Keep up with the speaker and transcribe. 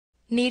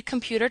Need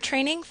computer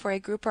training for a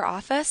group or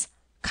office?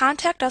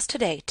 Contact us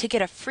today to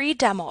get a free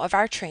demo of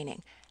our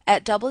training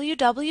at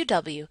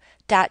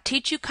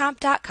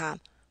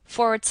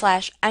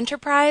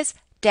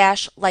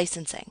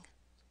www.teachucomp.com/enterprise-licensing.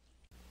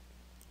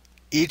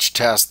 Each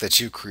task that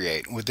you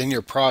create within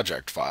your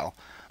project file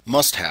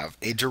must have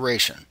a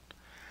duration.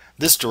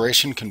 This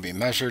duration can be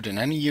measured in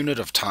any unit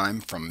of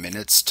time from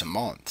minutes to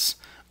months,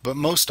 but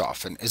most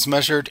often is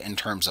measured in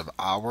terms of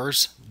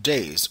hours,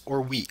 days, or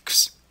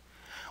weeks.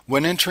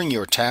 When entering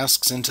your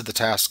tasks into the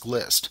task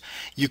list,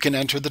 you can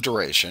enter the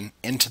duration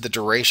into the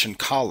duration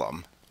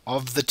column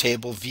of the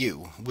table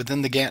view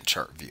within the Gantt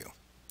chart view.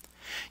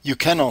 You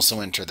can also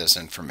enter this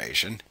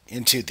information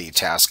into the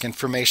Task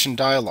Information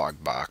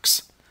dialog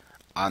box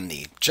on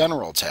the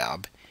General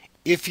tab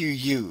if you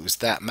use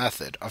that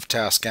method of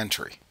task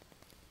entry.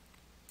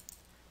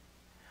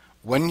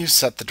 When you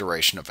set the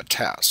duration of a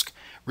task,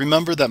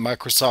 remember that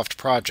Microsoft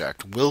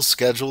Project will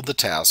schedule the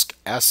task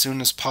as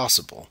soon as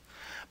possible,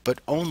 but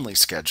only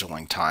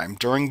scheduling time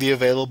during the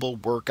available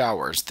work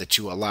hours that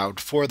you allowed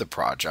for the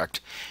project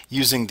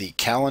using the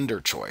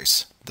calendar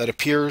choice that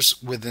appears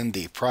within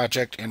the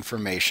Project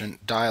Information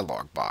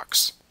dialog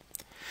box.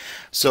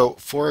 So,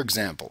 for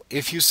example,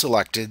 if you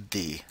selected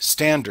the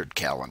standard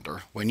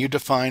calendar when you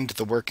defined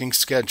the working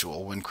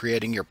schedule when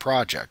creating your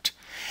project,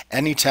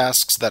 any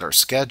tasks that are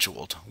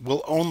scheduled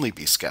will only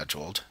be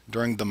scheduled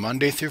during the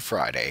Monday through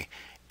Friday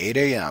 8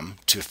 a.m.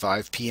 to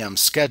 5 p.m.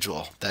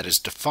 schedule that is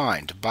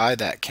defined by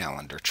that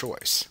calendar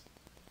choice.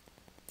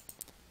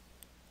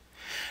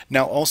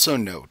 Now also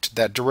note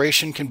that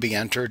duration can be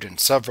entered in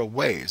several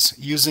ways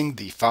using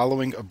the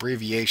following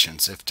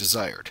abbreviations if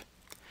desired.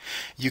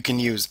 You can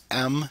use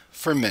M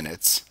for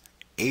minutes,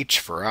 H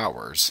for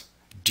hours,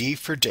 D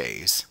for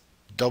days,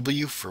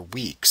 W for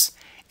weeks,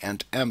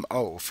 and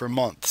MO for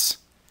months.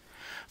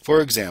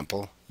 For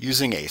example,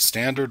 using a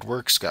standard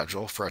work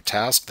schedule for a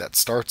task that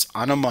starts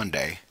on a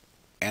Monday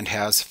and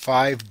has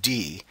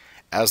 5D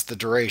as the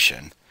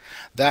duration,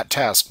 that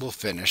task will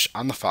finish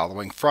on the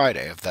following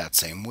Friday of that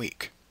same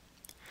week.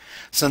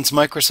 Since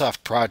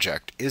Microsoft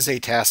Project is a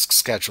task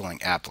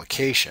scheduling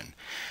application,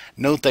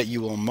 note that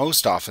you will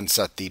most often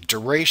set the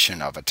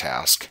duration of a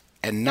task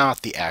and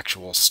not the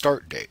actual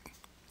start date.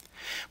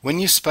 When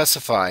you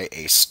specify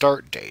a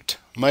start date,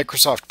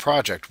 Microsoft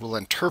Project will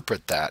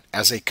interpret that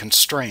as a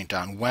constraint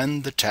on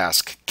when the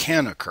task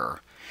can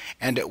occur,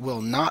 and it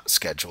will not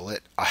schedule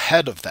it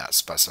ahead of that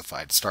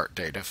specified start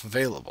date if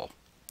available.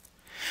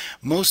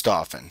 Most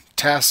often,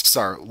 tasks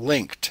are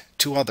linked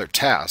to other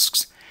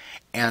tasks,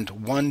 and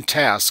one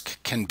task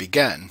can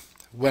begin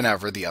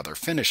whenever the other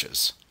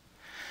finishes.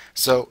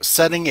 So,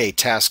 setting a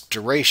task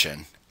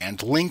duration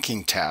and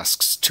linking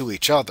tasks to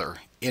each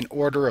other in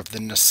order of the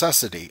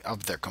necessity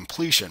of their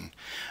completion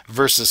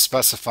versus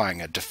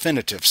specifying a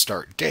definitive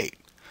start date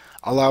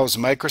allows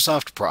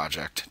Microsoft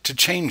Project to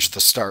change the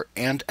start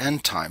and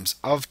end times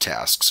of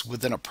tasks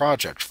within a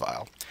project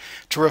file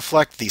to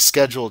reflect the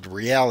scheduled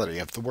reality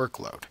of the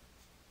workload.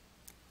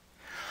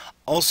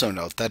 Also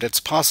note that it's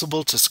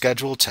possible to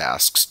schedule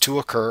tasks to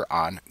occur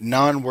on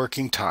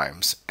non-working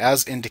times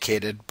as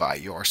indicated by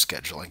your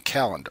scheduling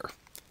calendar.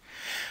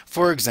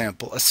 For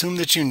example, assume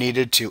that you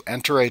needed to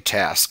enter a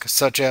task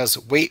such as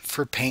wait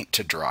for paint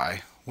to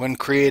dry when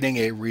creating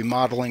a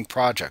remodeling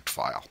project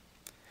file.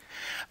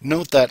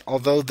 Note that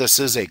although this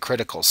is a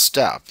critical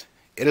step,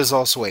 it is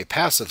also a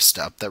passive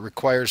step that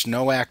requires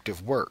no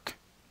active work.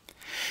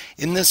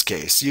 In this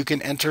case, you can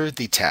enter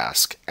the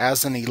task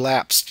as an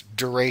elapsed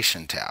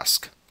duration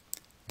task.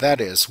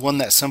 That is, one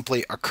that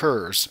simply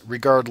occurs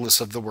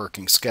regardless of the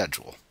working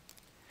schedule.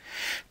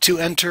 To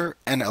enter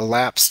an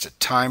elapsed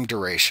time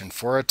duration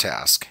for a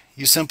task,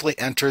 you simply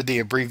enter the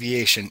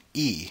abbreviation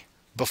E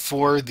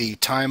before the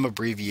time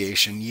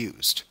abbreviation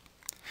used.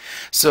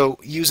 So,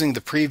 using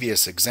the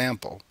previous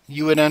example,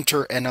 you would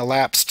enter an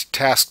elapsed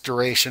task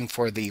duration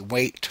for the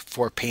wait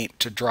for paint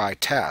to dry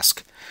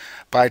task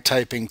by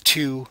typing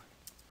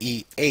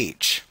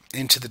 2EH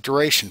into the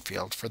duration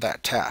field for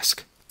that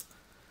task.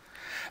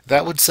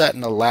 That would set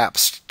an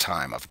elapsed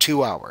time of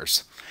 2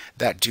 hours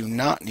that do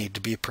not need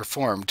to be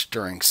performed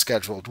during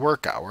scheduled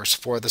work hours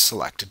for the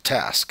selected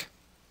task.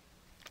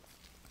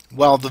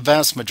 While the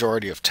vast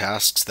majority of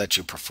tasks that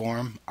you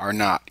perform are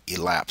not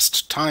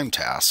elapsed time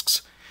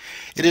tasks,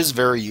 it is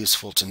very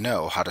useful to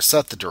know how to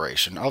set the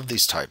duration of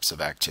these types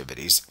of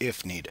activities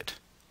if needed.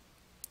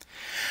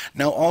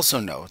 Now also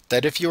note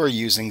that if you are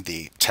using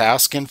the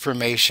Task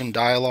Information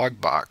dialog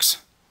box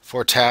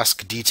for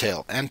task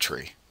detail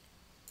entry,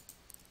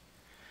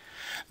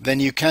 then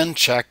you can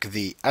check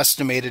the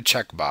estimated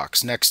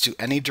checkbox next to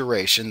any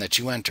duration that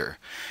you enter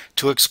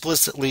to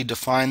explicitly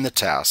define the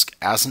task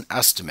as an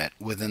estimate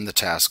within the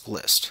task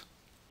list.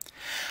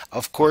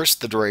 Of course,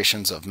 the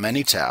durations of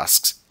many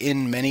tasks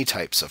in many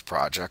types of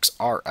projects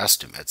are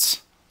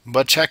estimates,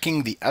 but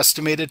checking the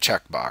estimated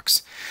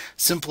checkbox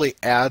simply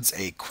adds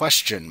a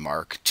question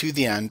mark to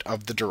the end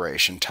of the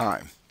duration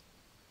time.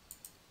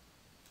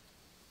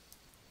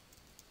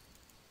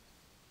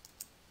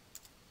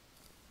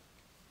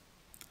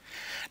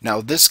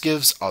 Now this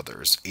gives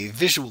others a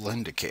visual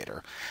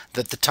indicator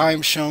that the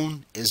time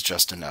shown is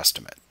just an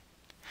estimate.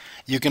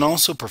 You can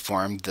also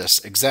perform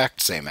this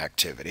exact same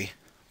activity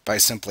by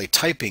simply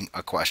typing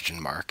a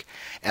question mark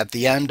at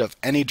the end of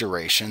any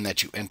duration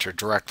that you enter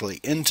directly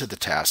into the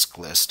task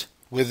list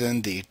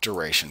within the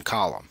duration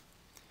column.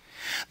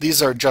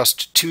 These are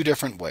just two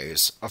different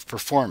ways of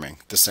performing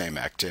the same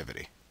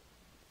activity.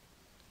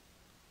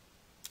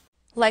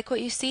 Like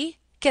what you see?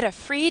 Get a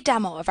free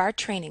demo of our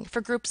training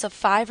for groups of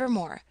 5 or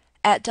more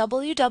at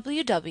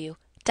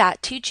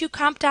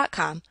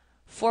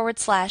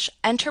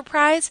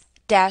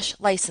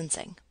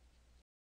www.teachucomp.com/enterprise-licensing.